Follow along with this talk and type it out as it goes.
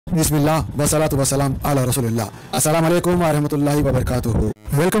Bismillah, wassalatu wassalam ala Rasulillah. Assalamu alaikum wa rahmatullahi wa barakatuhu.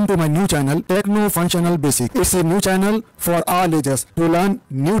 Welcome to my new channel, Techno Functional Basic. It's a new channel for all ages to learn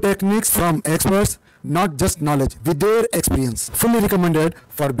new techniques from experts, not just knowledge, with their experience. Fully recommended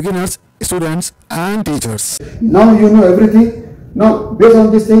for beginners, students and teachers. Now you know everything. Now based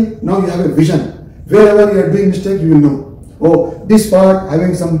on this thing, now you have a vision. Wherever you are doing mistake, you will know. Oh, this part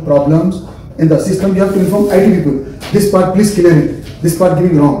having some problems in the system, you have to inform IT people. This part please clear it. This part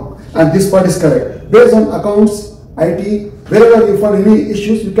giving wrong and this part is correct. Based on accounts, IT, wherever you find any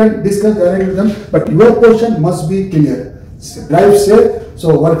issues, you can discuss directly with them. But your portion must be clear. Drive safe,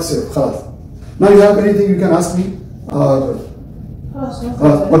 so work safe. Khalas. Now you have anything you can ask me. Okay,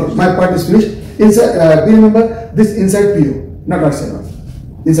 my part is finished. Inside, we remember this inside PO, not outside one.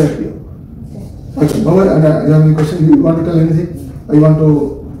 Inside PO. Okay, Bhavar, you have any question? You want to tell anything? Or you want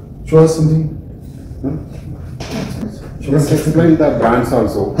to show us something? Just explain the brands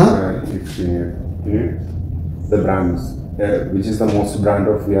also. Huh? The brands, which is the most brand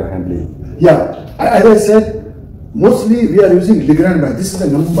of we are handling. Yeah, as I said, mostly we are using Legrand brand. This is the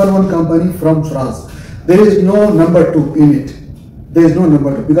 #1 company from France. There is no number 2 in it. There is no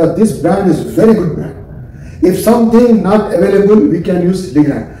number 2 because this brand is very good brand. If something not available, we can use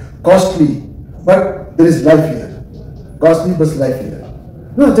Legrand. Costly, but there is life here. Costly, but life here.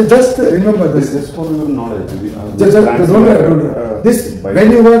 No, just remember this. Just for your knowledge. This when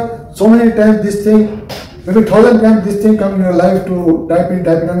you work so many times, this thing, maybe 1,000 times this thing come in your life to type in,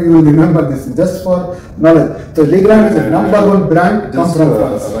 you will remember this. Just for knowledge. So Legrand is the #1 brand. Just come from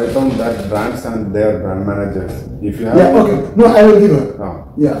France. write down that brands and their brand managers. If you have. Yeah. Okay. No, I will give her.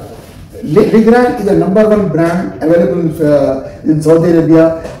 Yeah. Legrand is the #1 brand available in Saudi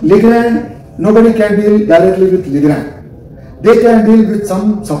Arabia. Legrand, nobody can deal directly with Legrand. They can deal with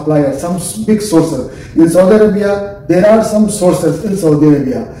some suppliers, some big sources. In Saudi Arabia, there are some sources in Saudi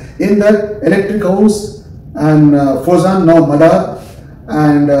Arabia. In that electric house and Fozan, now Madar,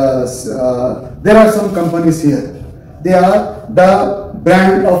 and there are some companies here. They are the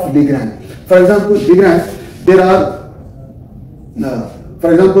brand of Legrand. For example, Legrand, there are,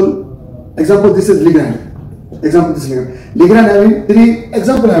 for example, this is Legrand. Example, this is Legrand. Legrand having 3,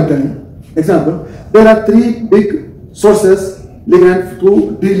 example I am telling you. Example, there are 3 big sources Legrand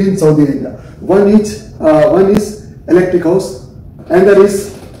to deal in Saudi Arabia. One is electric house, another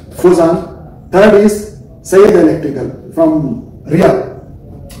is Fuzan, third is Sayed Electrical from Riyadh.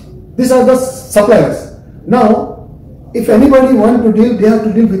 These are the suppliers. Now, if anybody want to deal, they have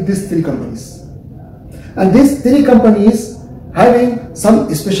to deal with these 3 companies. And these 3 companies having some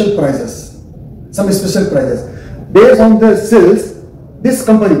special prices. Based on the sales, this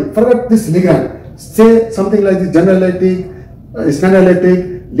company, forget this Legrand, say something like the General Electric, Schneider Electric,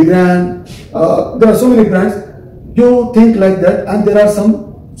 Legrand, there are so many brands. You think like that, and there are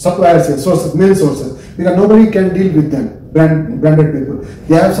some suppliers here, sources, main sources, because nobody can deal with them, branded people.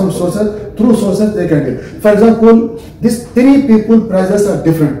 They have some sources, through sources they can deal. For example, these 3 people prices are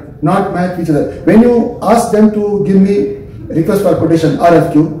different, not match each other. When you ask them to give me request for quotation,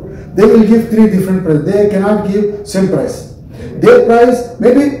 RFQ, they will give 3 different prices. They cannot give same price. Their price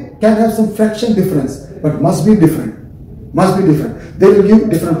maybe can have some fraction difference, but must be different. They will give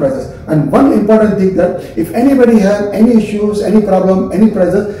different prices. And one important thing that if anybody have any issues, any problem, any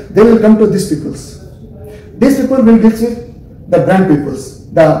prices, they will come to these peoples. These people will deal with the brand peoples,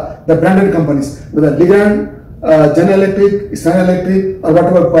 the branded companies, whether Legrand, General Electric, Schneider Electric, or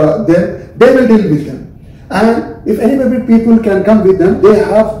whatever they will deal with them. And if anybody people can come with them, they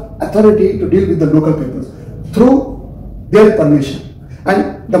have authority to deal with the local peoples through their permission.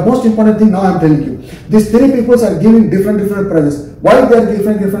 And the most important thing now I am telling you, these 3 people are giving different prices. Why they are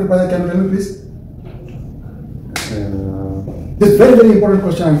giving different prices? Can you tell me please? This is very important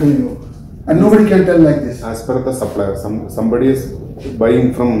question I am telling you, and nobody can tell like this. As per the supplier, somebody is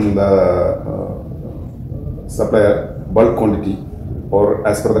buying from the supplier bulk quantity, or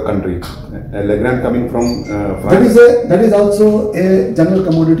as per the country. Legrand coming from France. That is also a general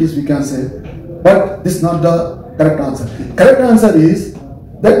commodities we can say, but this is not the correct answer. Correct answer is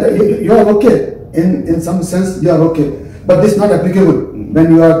that you are okay in some sense, you are okay, but this is not applicable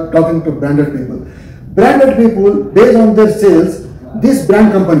when you are talking to branded people. Branded people, based on their sales, this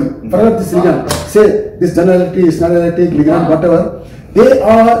brand company, forget this Legrand, say this General Electric, Schneider Electric, Legrand, whatever, they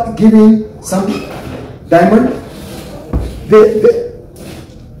are giving some diamond.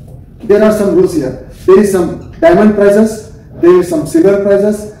 There are some rules here. There is some diamond prices, there is some silver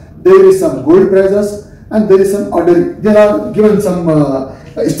prices, there is some gold prices, and there is some ordinary. They are given some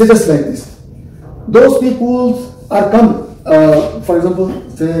stages like this. Those people are come, for example,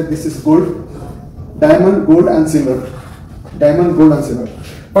 say this is gold, diamond, gold and silver. Diamond, gold and silver.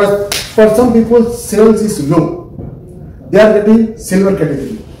 For some people, sales is low. They are getting silver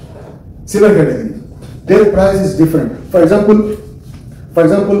category. Silver category. Their price is different. For example,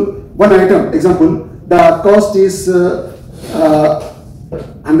 one item. Example, the cost is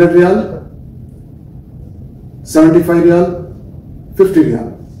 100 real, 75 real, 50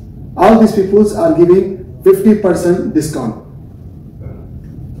 real. All these people are giving 50% discount.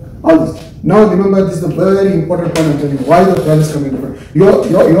 All this. Now remember, this is a very important point I'm telling you. Why the price is coming different? You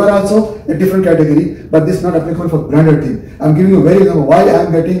are also a different category, but this is not applicable for branded thing. I'm giving you a very example why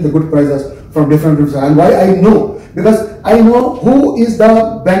I'm getting the good prices from different groups and why I know. Because I know who is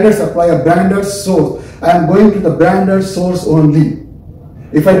the branded supplier, branded source. I am going to the branded source only.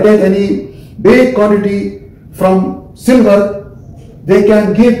 If I take any big quantity from silver, they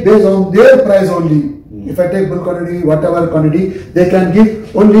can give based on their price only. If I take bulk quantity, whatever quantity, they can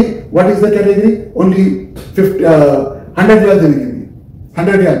give only, what is the category? Only 100 real they will give me.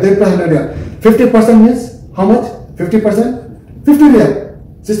 100 real, they pay 100 real. 50% means how much? 50%? 50 real.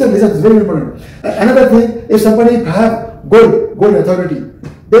 Sister, this is very important. Another thing, if somebody have gold authority,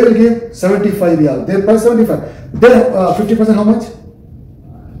 they will give 75 real. They pay 75. Then 50% how much?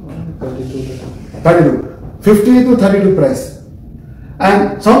 32. 50 to 32 price.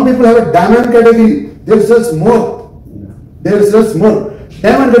 And some people have a diamond category. They sell more. They sell more.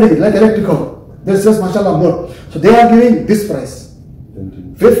 Diamond category, like electrical. They sell mashallah more. So they are giving this price.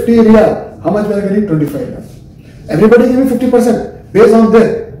 50 real. How much we are getting? 25 real. Everybody giving 50% based on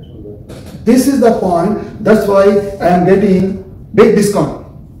that. This is the point. That's why I am getting big discount.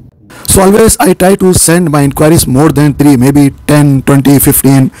 So always I try to send my inquiries more than 3, maybe 10, 20,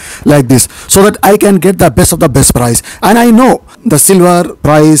 15 like this, so that I can get the best of the best price. And I know the silver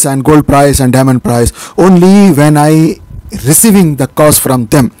price and gold price and diamond price only when I receiving the cost from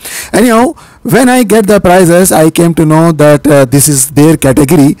them. Anyhow, when I get the prices, I came to know that this is their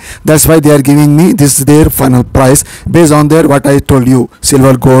category. That's why they are giving me this is their final price based on their what I told you,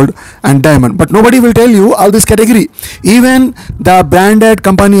 silver, gold and diamond. But nobody will tell you all this category. Even the branded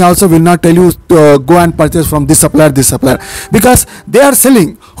company also will not tell you to go and purchase from this supplier, because they are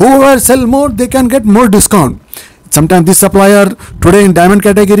selling. Whoever sell more, they can get more discount. Sometimes this supplier today in diamond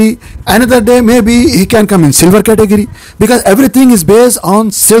category, another day maybe he can come in silver category, because everything is based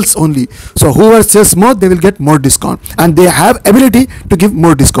on sales only. So whoever sells more, they will get more discount, and they have ability to give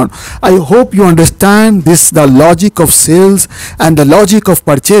more discount. I hope you understand this, the logic of sales and the logic of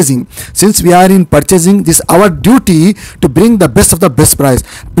purchasing. Since we are in purchasing, this is our duty to bring the best of the best price.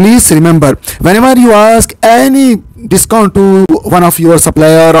 Please remember, whenever you ask any discount to one of your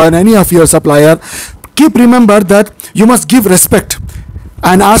supplier or any of your supplier, keep remember that you must give respect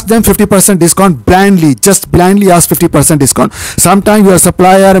and ask them 50% discount blindly. Just blindly ask 50% discount. Sometimes your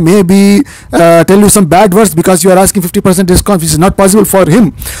supplier may be tell you some bad words because you are asking 50% discount, which is not possible for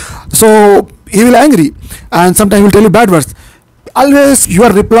him. So he will angry, and sometimes he will tell you bad words. Always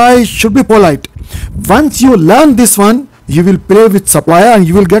your reply should be polite. Once you learn this one, you will play with supplier and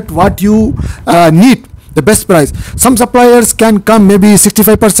you will get what you need, the best price. Some suppliers can come maybe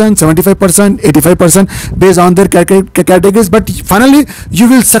 65%, 75%, 85% based on their categories, but finally you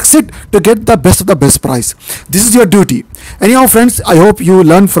will succeed to get the best of the best price. This is your duty. Anyhow friends, I hope you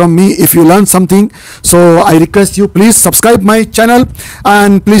learn from me. If you learn something, so I request you, please subscribe my channel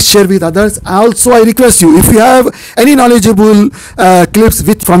and please share with others. Also I request you, if you have any knowledgeable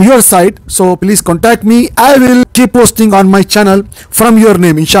clips from your side, so please contact me. I will keep posting on my channel from your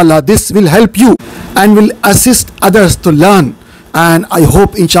name, inshallah. This will help you and will assist others to learn. And I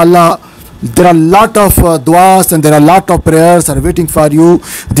hope inshallah there are a lot of duas and there are a lot of prayers are waiting for you.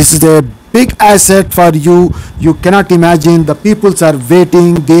 This is a big asset for you. You cannot imagine, the peoples are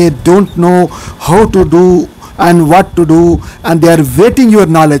waiting. They don't know how to do and what to do, and they are waiting your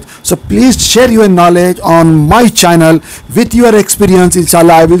knowledge. So please share your knowledge on my channel with your experience.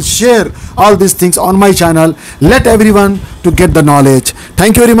 Inshallah I will share all these things on my channel. Let everyone to get the knowledge.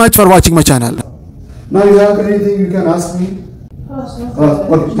 Thank you very much for watching my channel. Now you have anything you can ask me?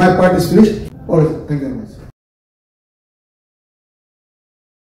 Okay, my part is finished. Okay, thank you very much.